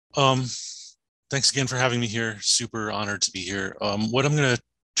Um, Thanks again for having me here. Super honored to be here. What I'm going to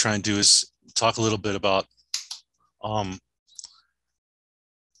try and do is talk a little bit about um,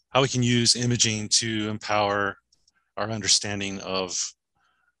 how we can use imaging to empower our understanding of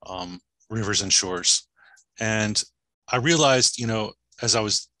um, rivers and shores. And I realized, as I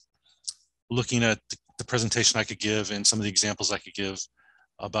was looking at the presentation I could give and some of the examples I could give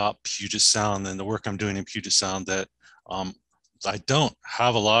about Puget Sound and the work I'm doing in Puget Sound, that um, I don't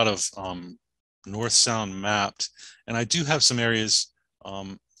have a lot of North Sound mapped, and I do have some areas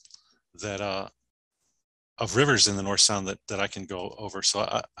um, that of rivers in the North Sound that I can go over. So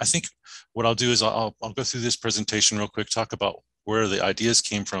I think what I'll do is I'll go through this presentation real quick, talk about where the ideas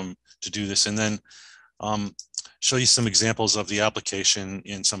came from to do this, and then um, show you some examples of the application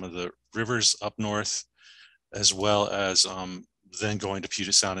in some of the rivers up north, as well as then going to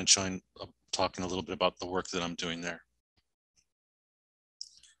Puget Sound and showing, talking a little bit about the work that I'm doing there.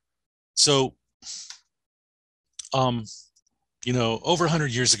 So, um, over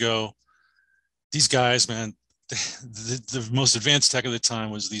 100 years ago, these guys, man, the most advanced tech of the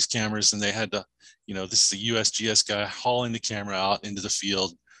time was these cameras, and they had to, this is the USGS guy hauling the camera out into the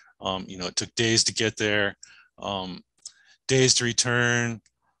field. It took days to get there, days to return,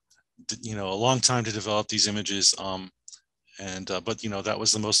 a long time to develop these images. But that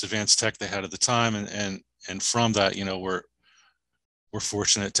was the most advanced tech they had at the time, and from that, we're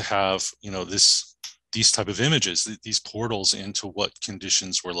fortunate to have these type of images, these portals into what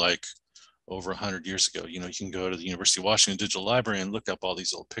conditions were like over 100 years ago. You can go to the University of Washington Digital Library and look up all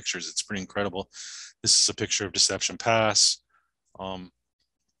these old pictures. It's pretty incredible. This is a picture of Deception Pass from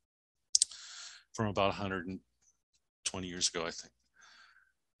about 120 years ago, I think.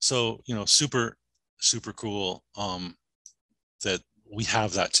 So, super, super cool that we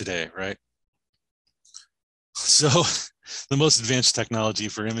have that today, right? So the most advanced technology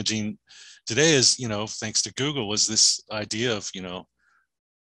for imaging today is, thanks to Google, was this idea of,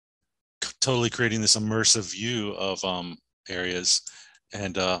 totally creating this immersive view of areas.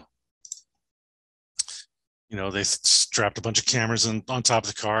 And they strapped a bunch of cameras on top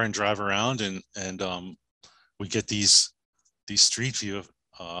of the car and drive around, and we get these street view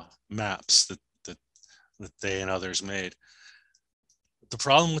maps that they and others made. The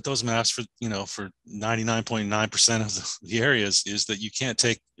problem with those maps for 99.9% of the areas is that you can't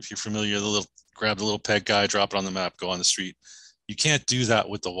take, if you're familiar, grab the little peg guy, drop it on the map, go on the street. You can't do that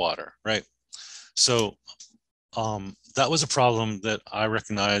with the water, right? So that was a problem that I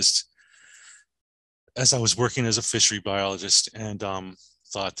recognized as I was working as a fishery biologist, and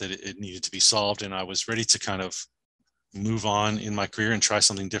thought that it needed to be solved. And I was ready to kind of move on in my career and try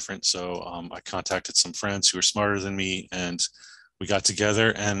something different. So I contacted some friends who were smarter than me, and we got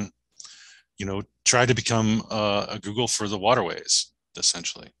together and tried to become a Google for the waterways,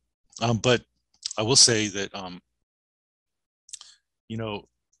 essentially. But I will say that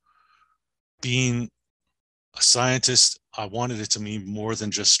being a scientist, I wanted it to mean more than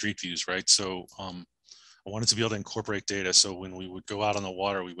just street views, right? So I wanted to be able to incorporate data. So when we would go out on the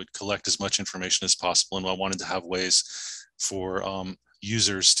water, we would collect as much information as possible. And I wanted to have ways for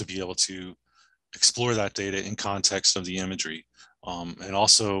users to be able to explore that data in context of the imagery. And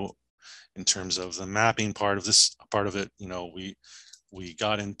also in terms of the mapping part of it, we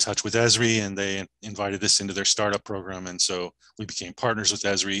got in touch with Esri, and they invited us into their startup program. And so we became partners with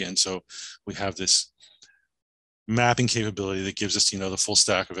Esri. And so we have this mapping capability that gives us, the full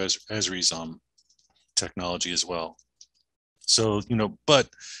stack of Esri's technology as well. So, but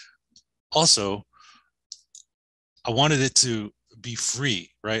also I wanted it to be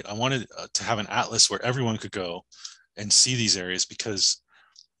free, right? I wanted to have an atlas where everyone could go and see these areas, because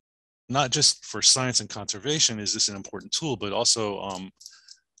not just for science and conservation is this an important tool, but also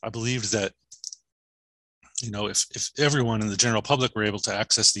I believed that, if everyone in the general public were able to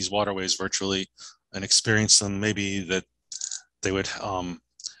access these waterways virtually and experience them, maybe that they would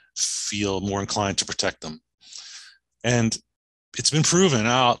feel more inclined to protect them. And it's been proven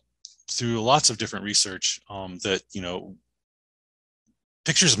out through lots of different research that,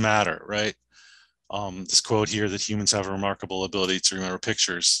 pictures matter, right? This quote here, that humans have a remarkable ability to remember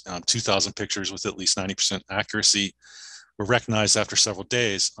pictures. 2,000 pictures with at least 90% accuracy were recognized after several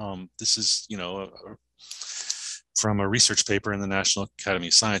days. This is, from a research paper in the National Academy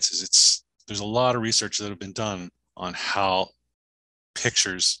of Sciences. There's a lot of research that have been done on how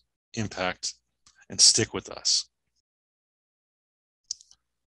pictures impact and stick with us.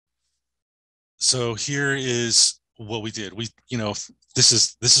 So here is what we did. This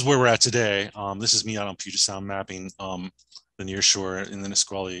is where we're at today. This is me out on Puget Sound mapping the Nearshore in the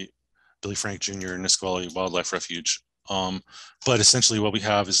Nisqually, Billy Frank Jr. Nisqually Wildlife Refuge. But essentially what we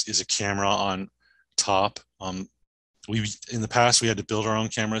have is a camera on top. In the past, we had to build our own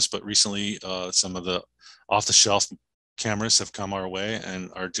cameras, but recently some of the off-the-shelf cameras have come our way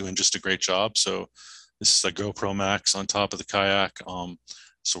and are doing just a great job. So this is a GoPro Max on top of the kayak.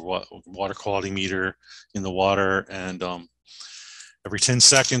 So water quality meter in the water, and every 10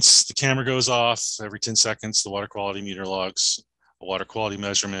 seconds, the camera goes off. Every 10 seconds, the water quality meter logs a water quality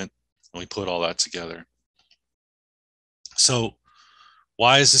measurement, and we put all that together. So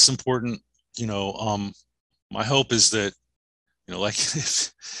why is this important? My hope is that, like,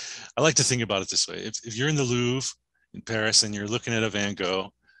 I like to think about it this way. If you're in the Louvre in Paris and you're looking at a Van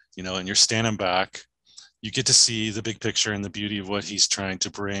Gogh, and you're standing back, you get to see the big picture and the beauty of what he's trying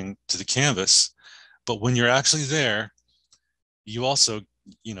to bring to the canvas. But when you're actually there, you also,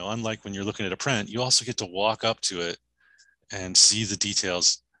 unlike when you're looking at a print, you also get to walk up to it and see the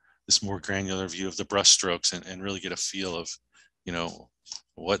details, this more granular view of the brush strokes, and really get a feel of,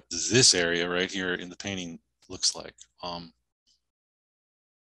 what this area right here in the painting looks like.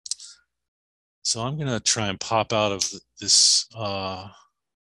 So I'm gonna try and pop out of this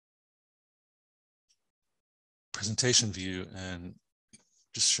presentation view and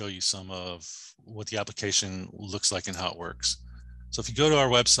just show you some of what the application looks like and how it works. So if you go to our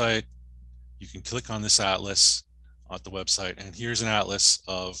website, you can click on this atlas at the website, and here's an atlas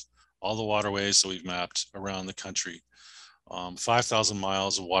of all the waterways that we've mapped around the country. 5,000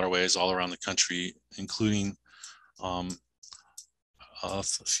 miles of waterways all around the country, including a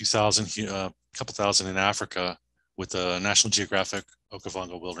few thousand, a couple thousand in Africa with the National Geographic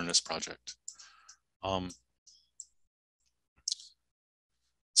Okavango Wilderness Project.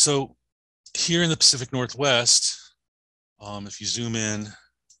 So here in the Pacific Northwest, if you zoom in,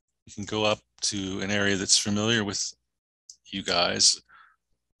 you can go up to an area that's familiar with you guys,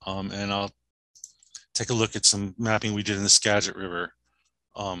 and I'll take a look at some mapping we did in the Skagit River,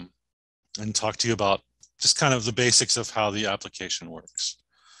 and talk to you about just kind of the basics of how the application works.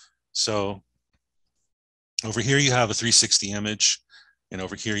 So over here you have a 360 image, and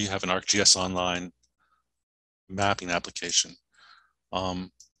over here you have an ArcGIS Online mapping application.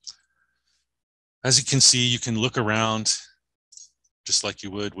 As you can see, you can look around just like you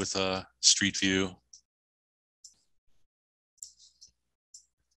would with a street view,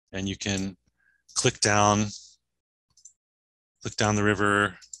 and you can click down the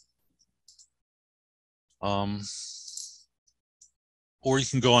river, or you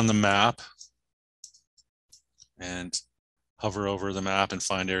can go on the map and hover over the map and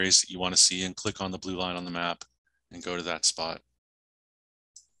find areas that you want to see, and click on the blue line on the map and go to that spot.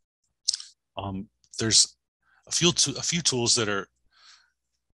 There's a few tools that are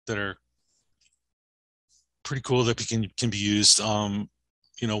pretty cool that can be used. One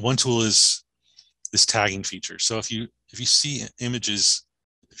tool is this tagging feature. So if you see images,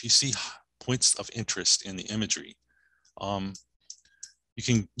 if you see points of interest in the imagery, you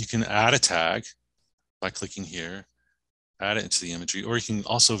can add a tag by clicking here, add it into the imagery, or you can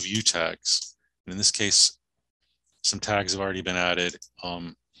also view tags. And in this case, some tags have already been added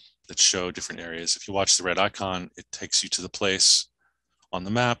that show different areas. If you watch the red icon, it takes you to the place on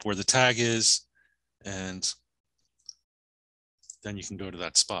the map where the tag is, and then you can go to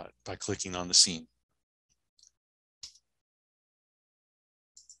that spot by clicking on the scene.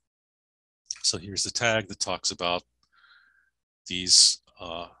 So here's the tag that talks about this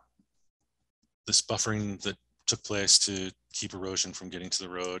buffering that took place to keep erosion from getting to the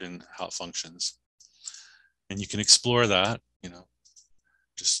road and how it functions. And you can explore that,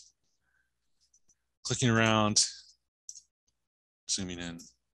 just clicking around, zooming in.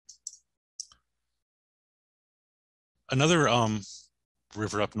 Another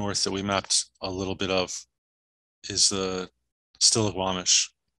river up north that we mapped a little bit of is the Stillaguamish.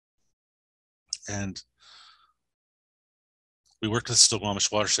 And we worked with the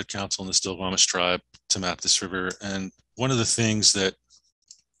Stillaguamish Watershed Council and the Stillaguamish tribe to map this river. And one of the things that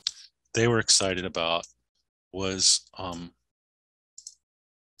they were excited about was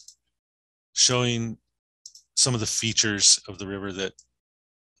showing some of the features of the river that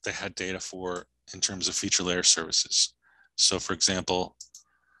they had data for in terms of feature layer services. So for example,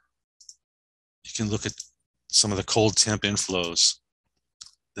 you can look at some of the cold temp inflows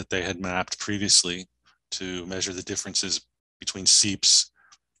that they had mapped previously to measure the differences between seeps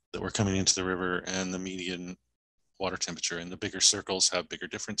that were coming into the river and the median water temperature. And the bigger circles have bigger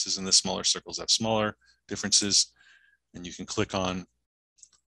differences and the smaller circles have smaller differences. And you can click on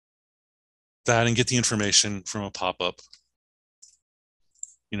that and get the information from a pop-up,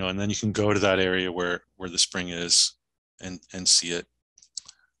 and then you can go to that area where the spring is and see it.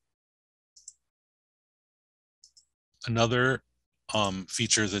 Another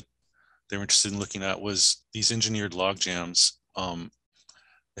feature that they were interested in looking at was these engineered log jams.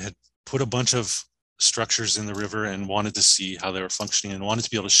 They had put a bunch of structures in the river and wanted to see how they were functioning and wanted to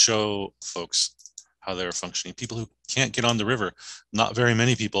be able to show folks how they were functioning. People who can't get on the river, not very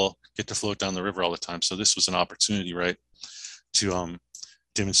many people get to float down the river all the time. So this was an opportunity, right, to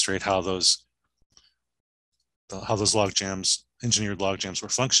demonstrate how those log jams, engineered log jams, were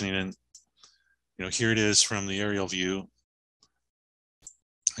functioning. And here it is from the aerial view.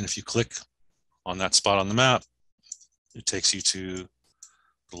 And if you click on that spot on the map, it takes you to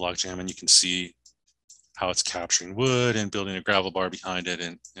the log jam, and you can see how it's capturing wood and building a gravel bar behind it,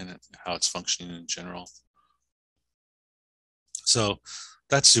 and how it's functioning in general. So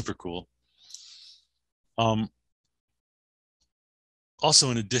that's super cool. Also,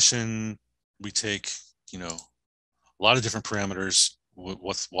 in addition, we take a lot of different parameters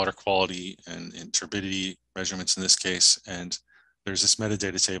with water quality and turbidity measurements in this case, and there's this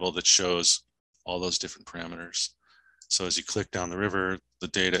metadata table that shows all those different parameters. So as you click down the river, the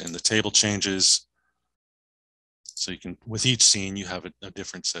data in the table changes. So you can, with each scene, you have a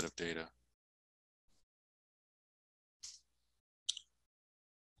different set of data.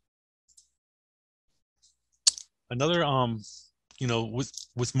 Another,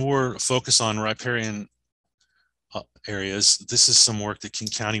 with more focus on riparian areas, this is some work that King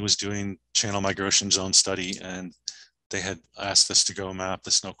County was doing, channel migration zone study, and they had asked us to go map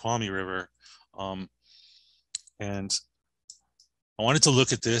the Snoqualmie River. And I wanted to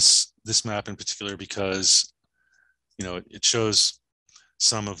look at this map in particular because, it shows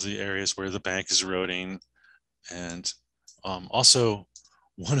some of the areas where the bank is eroding. And also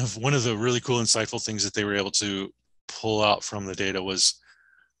one of the really cool, insightful things that they were able to pull out from the data was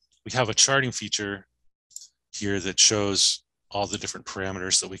we have a charting feature here that shows all the different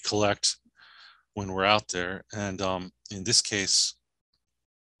parameters that we collect when we're out there. And in this case,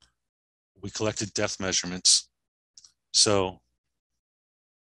 we collected depth measurements. So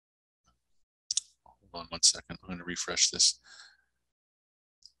hold on one second, I'm going to refresh this.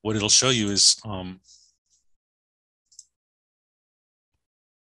 What it'll show you is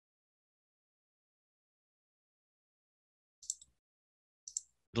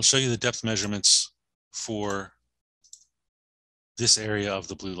it'll show you the depth measurements for this area of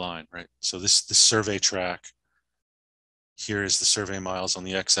the blue line, right? So this survey track here is the survey miles on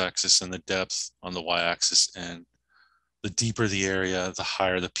the x-axis and the depth on the y-axis, and the deeper the area, the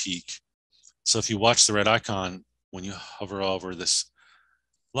higher the peak. So if you watch the red icon, when you hover over this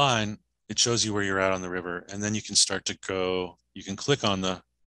line, it shows you where you're at on the river, and then you can start to go, you can click on the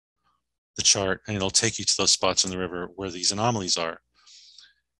chart and it'll take you to those spots in the river where these anomalies are.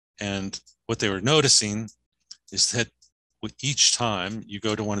 And what they were noticing is that with each time you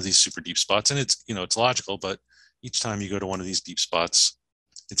go to one of these super deep spots, and it's, it's logical, but each time you go to one of these deep spots,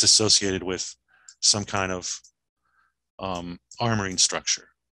 it's associated with some kind of armoring structure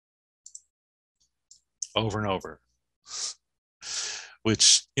over and over,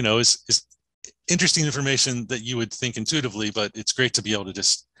 which, is interesting information that you would think intuitively, but it's great to be able to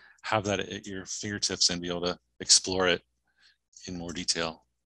just have that at your fingertips and be able to explore it in more detail.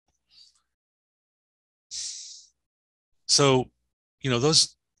 So,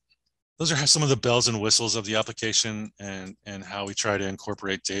 those are some of the bells and whistles of the application, and how we try to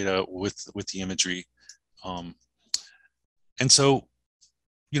incorporate data with the imagery. And so,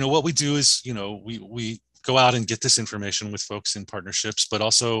 what we do is, we go out and get this information with folks in partnerships, but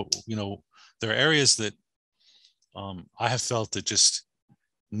also, there are areas that I have felt that just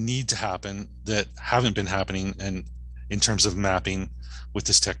need to happen that haven't been happening, and in terms of mapping with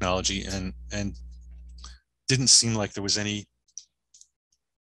this technology, and didn't seem like there was any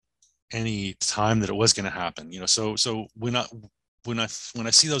time that it was going to happen. So when I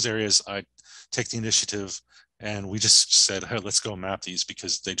see those areas, I take the initiative, and we just said, hey, let's go map these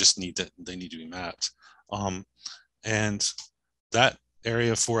because they need to be mapped. And that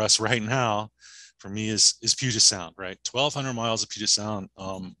area for us right now, for me, is Puget Sound, right? 1,200 miles of Puget Sound,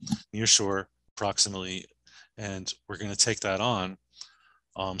 near shore approximately, and we're going to take that on.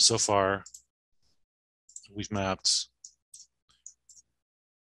 So far, we've mapped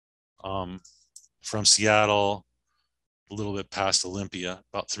from Seattle, a little bit past Olympia,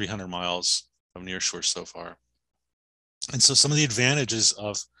 about 300 miles of nearshore so far. And so some of the advantages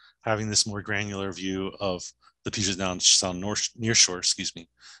of having this more granular view of the Puget Sound nearshore,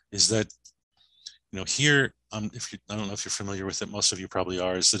 is that, here, I don't know if you're familiar with it, most of you probably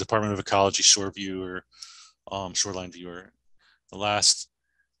are, is the Department of Ecology Shore View, or Shoreline Viewer. The last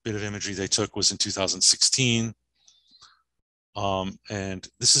bit of imagery they took was in 2016. And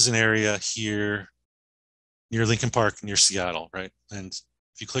this is an area here near Lincoln Park, near Seattle, right? And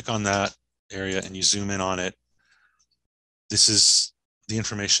if you click on that area and you zoom in on it, this is the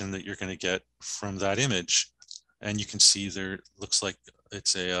information that you're going to get from that image. And you can see there looks like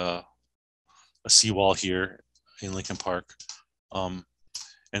it's a seawall here in Lincoln Park. And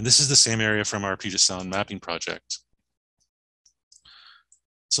this is the same area from our Puget Sound mapping project.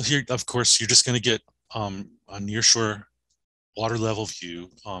 So here, of course, you're just going to get a nearshore water level view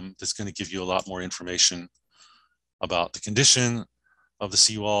that's going to give you a lot more information about the condition of the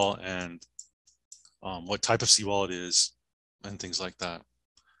seawall and what type of seawall it is and things like that.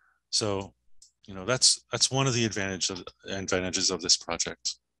 So, you know, that's one of the advantages of this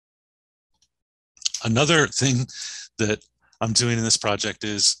project. Another thing that I'm doing in this project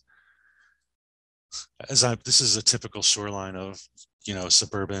is, this is a typical shoreline of, you know,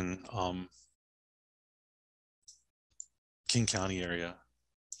 suburban King County area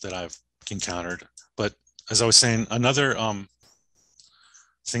that I've encountered. But as I was saying, another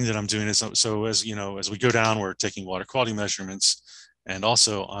thing that I'm doing is, so as you know, as we go down, we're taking water quality measurements, and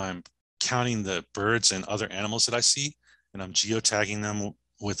also I'm counting the birds and other animals that I see, and I'm geotagging them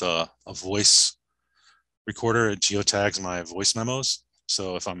with a voice recorder. It geotags my voice memos.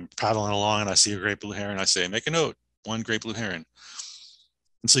 So if I'm paddling along and I see a great blue heron, I say, make a note, 1 great blue heron.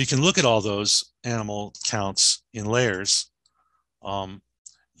 And so you can look at all those animal counts in layers.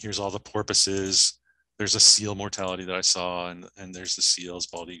 Here's all the porpoises. There's a seal mortality that I saw, and there's the seals,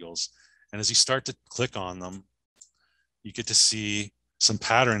 bald eagles. And as you start to click on them, you get to see some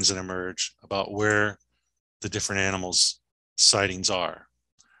patterns that emerge about where the different animals' sightings are,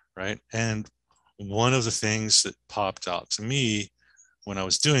 right? And one of the things that popped out to me when I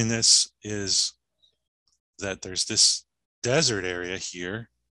was doing this is that there's this desert area here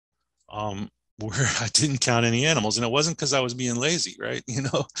where I didn't count any animals, and it wasn't because I was being lazy, right? You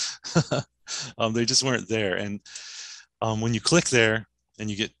know, they just weren't there. And when you click there and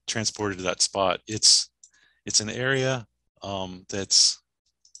you get transported to that spot, it's an area that's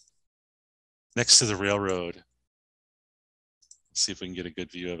next to the railroad. Let's see if we can get a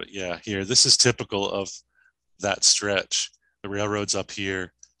good view of it. Yeah, here, this is typical of that stretch. The railroad's up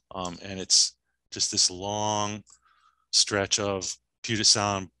here, and it's just this long stretch of Puget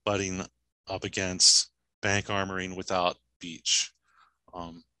Sound butting up against bank armoring without beach.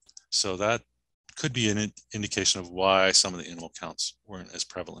 So that could be an indication of why some of the animal counts weren't as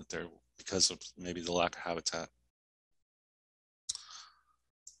prevalent there, because of maybe the lack of habitat.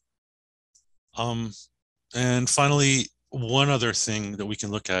 And finally, one other thing that we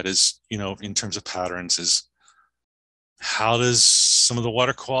can look at is, you know, in terms of patterns, is how does some of the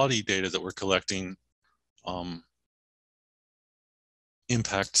water quality data that we're collecting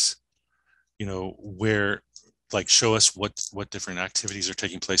impact, you know, where, like, show us what different activities are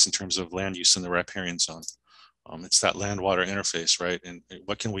taking place in terms of land use in the riparian zone. It's that land-water interface, right? And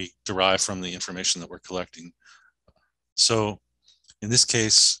what can we derive from the information that we're collecting? So in this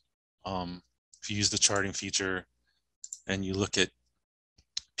case, if you use the charting feature and you look at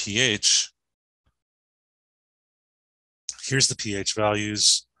pH, here's the pH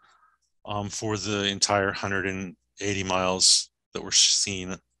values for the entire 180 miles that we're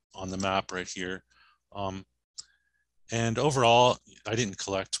seeing on the map right here. And overall, I didn't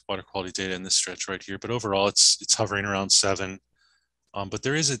collect water quality data in this stretch right here, but overall it's hovering around 7. But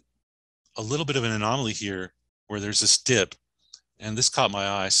there is a little bit of an anomaly here where there's this dip, and this caught my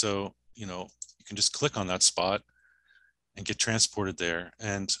eye. So, you know, you can just click on that spot and get transported there.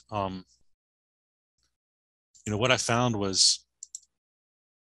 And, you know, what I found was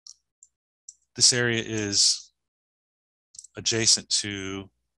this area is adjacent to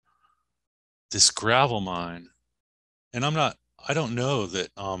this gravel mine. And I don't know that,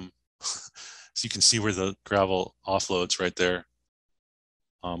 so you can see where the gravel offloads right there,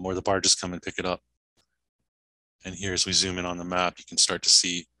 where the barges come and pick it up. And here, as we zoom in on the map, you can start to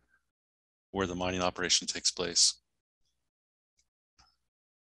see where the mining operation takes place.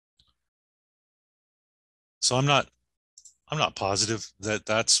 So I'm not positive that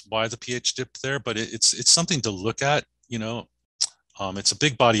that's why the pH dipped there, but it's something to look at. You know, it's a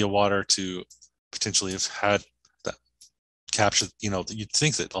big body of water to potentially have had that captured. You know, you'd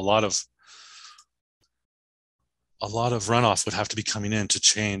think that a lot of runoff would have to be coming in to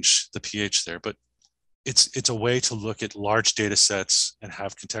change the pH there, but it's a way to look at large data sets and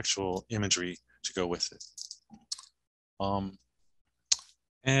have contextual imagery to go with it.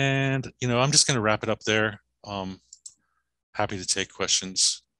 And, you know, I'm just going to wrap it up there. Happy to take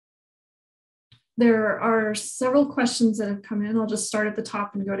questions. There are several questions that have come in. I'll just start at the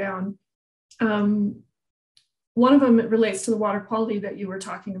top and go down. One of them relates to the water quality that you were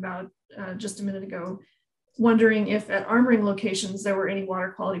talking about just a minute ago. wondering if at armoring locations there were any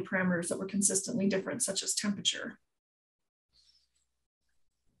water quality parameters that were consistently different, such as temperature.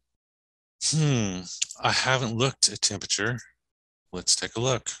 I haven't looked at temperature. Let's take a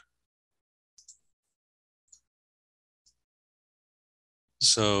look.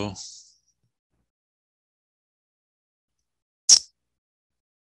 So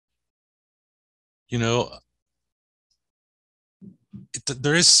you know,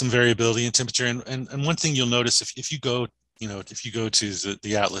 there is some variability in temperature. And one thing you'll notice if you go, if you go to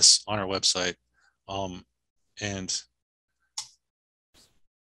the atlas on our website, and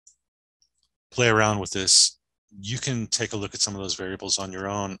play around with this, you can take a look at some of those variables on your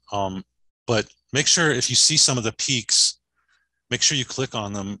own. But make sure if you see some of the peaks, make sure you click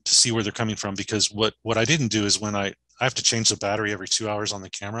on them to see where they're coming from, because what I didn't do is when I have to change the battery every 2 hours on the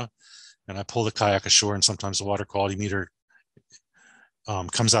camera, and I pull the kayak ashore, and sometimes the water quality meter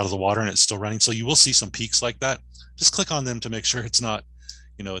comes out of the water and it's still running. So you will see some peaks like that. Just click on them to make sure it's not,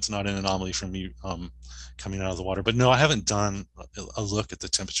 it's not an anomaly from me coming out of the water. But no, I haven't done a look at the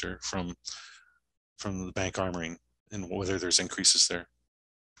temperature from the bank armoring and whether there's increases there.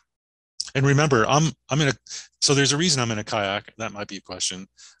 And remember, so there's a reason I'm in a kayak. That might be a question.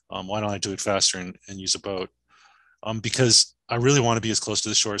 Why don't I do it faster and use a boat? Because I really want to be as close to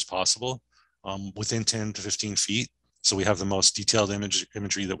the shore as possible, within 10 to 15 feet. So we have the most detailed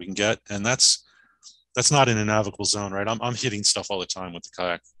imagery that we can get. And that's not in a navigable zone, right? I'm hitting stuff all the time with the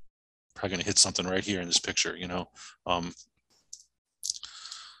kayak. Probably going to hit something right here in this picture,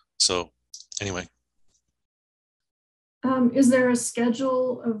 So anyway. Is there a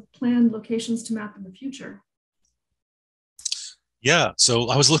schedule of planned locations to map in the future? Yeah, so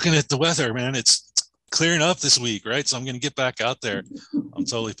I was looking at the weather, man. It's clearing up this week, right? So I'm going to get back out there. I'm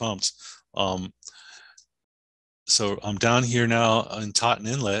totally pumped. So I'm down here now in Totten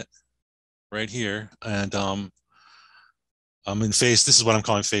Inlet, right here, and I'm in this is what I'm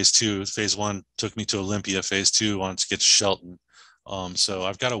calling phase 2. Phase 1 took me to Olympia. Phase 2 wanted to get to Shelton. So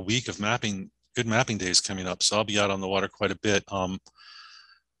I've got a week of good mapping days coming up. So I'll be out on the water quite a bit. The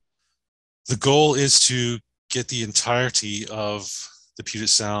goal is to get the entirety of the Puget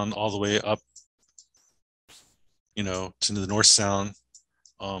Sound all the way up, to the North Sound,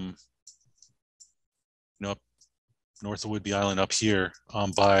 up north of Whidbey Island up here,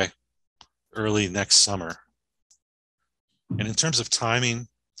 by early next summer. And in terms of timing,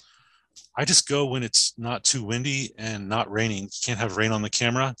 I just go when it's not too windy and not raining. You can't have rain on the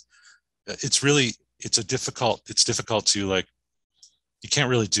camera. It's difficult to, you can't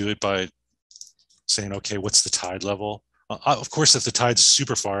really do it by saying, okay, what's the tide level? Of course, if the tide's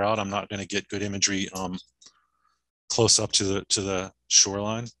super far out, I'm not going to get good imagery close up to the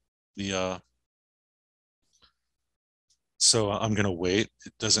shoreline. So I'm going to wait.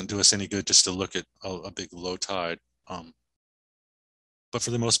 It doesn't do us any good just to look at a big low tide. But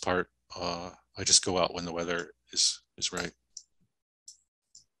for the most part, I just go out when the weather is right.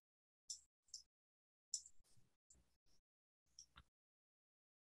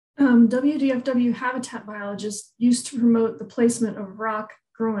 WDFW habitat biologists used to promote the placement of rock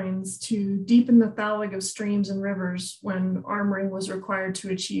groins to deepen the thalweg of streams and rivers when armoring was required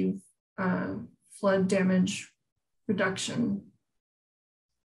to achieve flood damage reduction.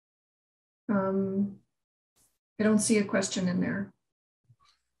 I don't see a question in there.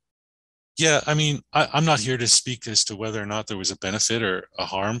 Yeah, I mean, I'm not here to speak as to whether or not there was a benefit or a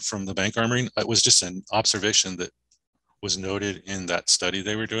harm from the bank armoring. It was just an observation that was noted in that study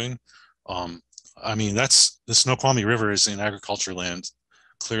they were doing. I mean, the Snoqualmie River is in agriculture land.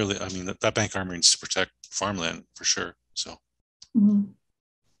 Clearly, I mean, that bank armoring is to protect farmland for sure. So. Mm-hmm.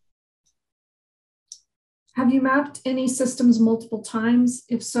 Have you mapped any systems multiple times?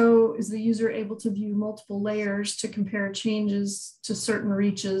 If so, is the user able to view multiple layers to compare changes to certain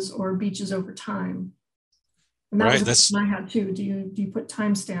reaches or beaches over time? And that was a question I had too. Do you put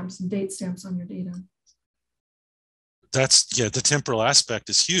timestamps and date stamps on your data? The temporal aspect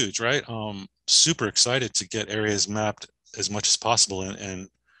is huge, right? Super excited to get areas mapped as much as possible, and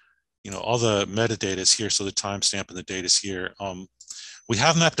all the metadata is here, so the timestamp and the date is here. We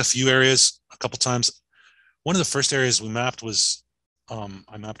have mapped a few areas a couple times. One of the first areas we mapped was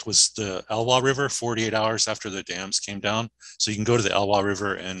the Elwha River 48 hours after the dams came down. So you can go to the Elwha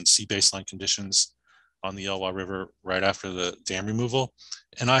River and see baseline conditions on the Elwha River right after the dam removal.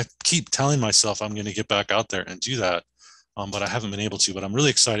 And I keep telling myself I'm going to get back out there and do that, but I haven't been able to. But I'm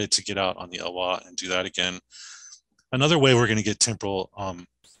really excited to get out on the Elwha and do that again. Another way we're going to get temporal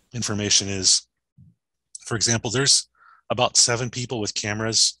information is, for example, there's about 7 people with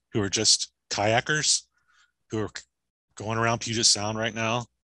cameras who are just kayakers who are going around Puget Sound right now,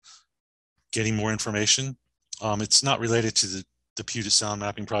 getting more information. It's not related to the Puget Sound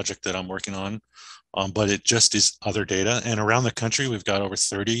mapping project that I'm working on, but it just is other data. And around the country, we've got over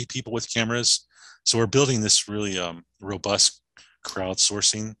 30 people with cameras. So we're building this really robust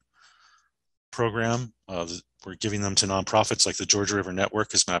crowdsourcing program. We're giving them to nonprofits, like the Georgia River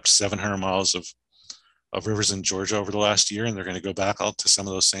Network has mapped 700 miles of rivers in Georgia over the last year, and they're going to go back out to some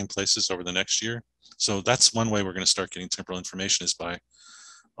of those same places over the next year. So that's one way we're going to start getting temporal information, is by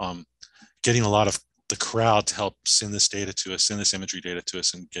getting a lot of the crowd to help send this data to us, send this imagery data to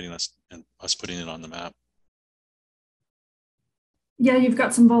us, and getting us putting it on the map. Yeah, you've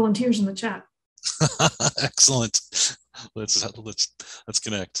got some volunteers in the chat. Excellent. Let's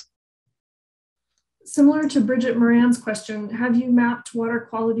connect. Similar to Bridget Moran's question, have you mapped water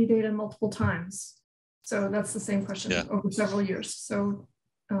quality data multiple times? So that's the same question. Yeah. Over several years. So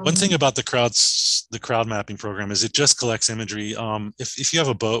one thing about the crowd mapping program is it just collects imagery. If you have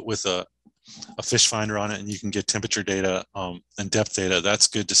a boat with a fish finder on it and you can get temperature data and depth data, that's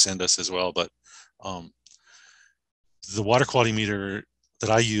good to send us as well. But the water quality meter that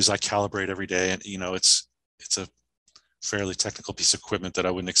I use, I calibrate every day, and it's a fairly technical piece of equipment that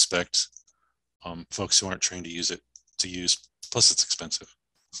I wouldn't expect folks who aren't trained to use it to use. Plus, it's expensive.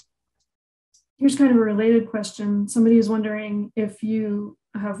 Here's kind of a related question. Somebody is wondering if you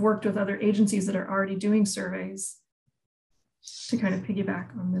have worked with other agencies that are already doing surveys, to kind of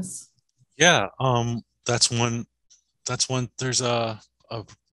piggyback on this. Yeah, that's one. There's a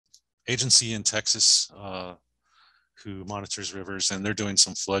agency in Texas who monitors rivers, and they're doing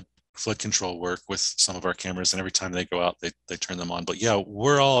some flood control work with some of our cameras. And every time they go out, they turn them on. But yeah,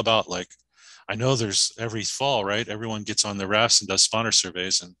 we're all about, like, I know there's every fall, right? Everyone gets on their rafts and does spawner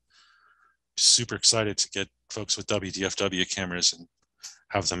surveys, and super excited to get folks with WDFW cameras and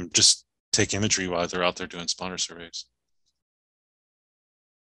have them just take imagery while they're out there doing spawner surveys.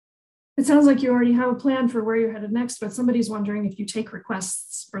 It sounds like you already have a plan for where you're headed next, but somebody's wondering if you take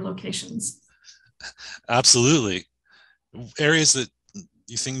requests for locations. Absolutely. Areas that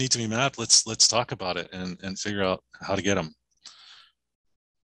you think need to be mapped, let's talk about it and figure out how to get them.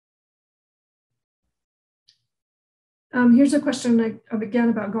 Here's a question again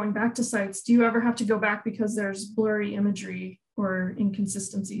about going back to sites. Do you ever have to go back because there's blurry imagery or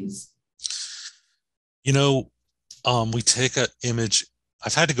inconsistencies? We take an image.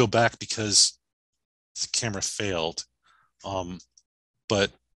 I've had to go back because the camera failed,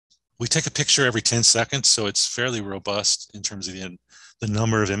 but we take a picture every 10 seconds, so it's fairly robust in terms of the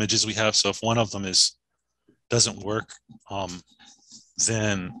number of images we have. So if one of them doesn't work,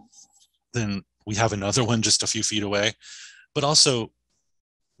 then we have another one just a few feet away. But also,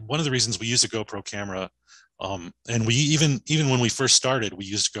 one of the reasons we use a GoPro camera, and we even when we first started, we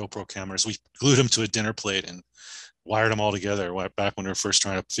used GoPro cameras. We glued them to a dinner plate and wired them all together back when we were first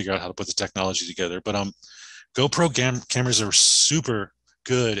trying to figure out how to put the technology together. But GoPro cameras are super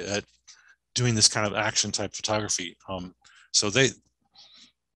good at doing this kind of action type photography. So they're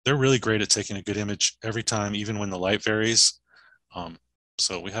really great at taking a good image every time, even when the light varies.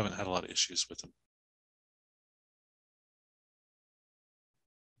 So we haven't had a lot of issues with them.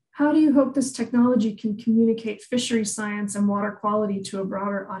 How do you hope this technology can communicate fishery science and water quality to a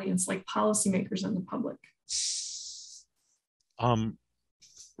broader audience, like policymakers and the public?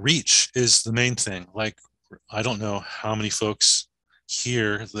 Reach is the main thing. Like, I don't know how many folks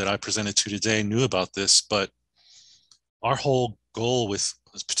here that I presented to today knew about this, but our whole goal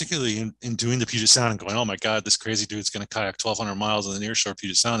particularly in doing the Puget Sound and going, oh my God, this crazy dude's going to kayak 1,200 miles in the nearshore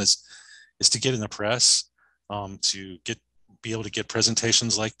Puget Sound is to get in the press, to be able to get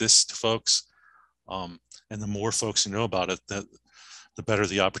presentations like this to folks. And the more folks who know about it, the better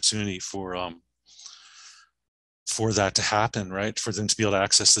the opportunity for that to happen, right? For them to be able to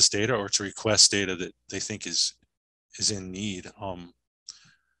access this data or to request data that they think is in need.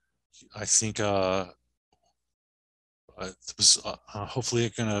 I think it was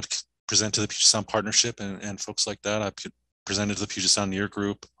hopefully going to present to the Puget Sound Partnership and folks like that. I presented to the Puget Sound Near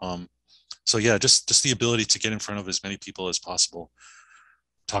Group. So yeah, just the ability to get in front of as many people as possible.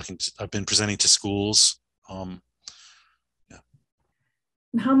 I've been presenting to schools. Yeah.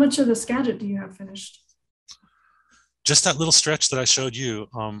 And how much of the Skagit do you have finished? Just that little stretch that I showed you.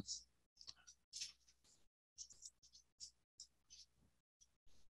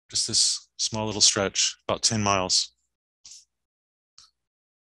 Just this small little stretch, about 10 miles.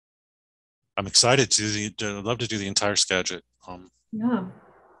 I'm excited I'd love to do the entire Skagit. Yeah,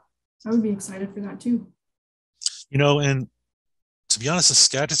 I would be excited for that too. And to be honest, the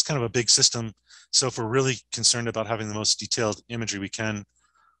Skagit's kind of a big system. So if we're really concerned about having the most detailed imagery we can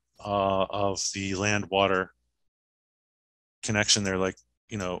of the land-water connection there, like,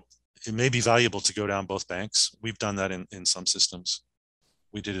 it may be valuable to go down both banks. We've done that in some systems.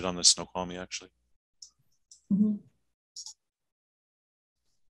 We did it on the Snoqualmie, actually. Mm-hmm.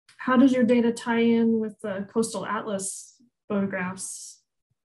 How does your data tie in with the coastal atlas photographs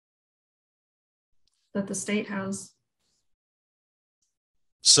that the state has?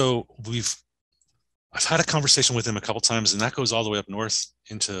 So I've had a conversation with him a couple times, and that goes all the way up north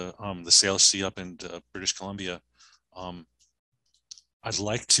into the Salish Sea up in British Columbia. I'd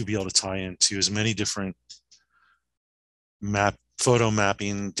like to be able to tie into as many different photo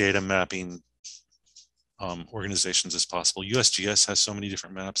mapping, data mapping organizations as possible. USGS has so many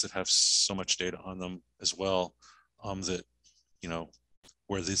different maps that have so much data on them as well, that, you know,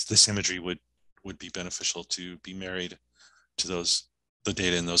 where this imagery would be beneficial to be married to the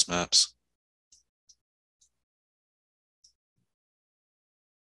data in those maps.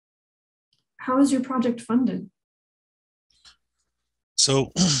 How is your project funded?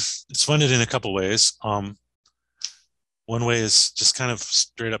 So it's funded in a couple ways. One way is just kind of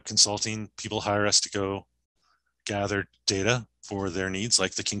straight up consulting. People hire us to go gather data for their needs,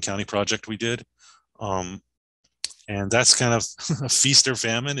 like the King County project we did. And that's kind of a feast or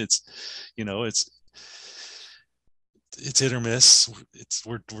famine. It's, you know, it's hit or miss.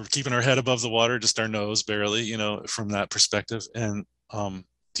 We're keeping our head above the water, just our nose barely, you know, from that perspective. And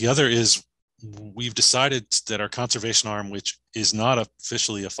the other is we've decided that our conservation arm, which is not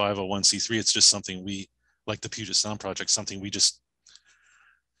officially a 501c3, it's just something we, like the Puget Sound project, something we just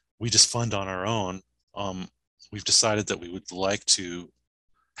fund on our own. We've decided that we would like to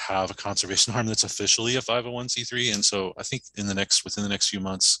have a conservation arm that's officially a 501c3. And so I think within the next few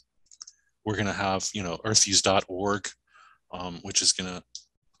months, we're going to have, you know, earthviews.org, which is going to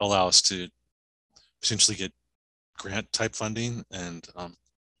allow us to potentially get grant type funding, and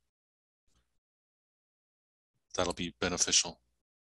that'll be beneficial.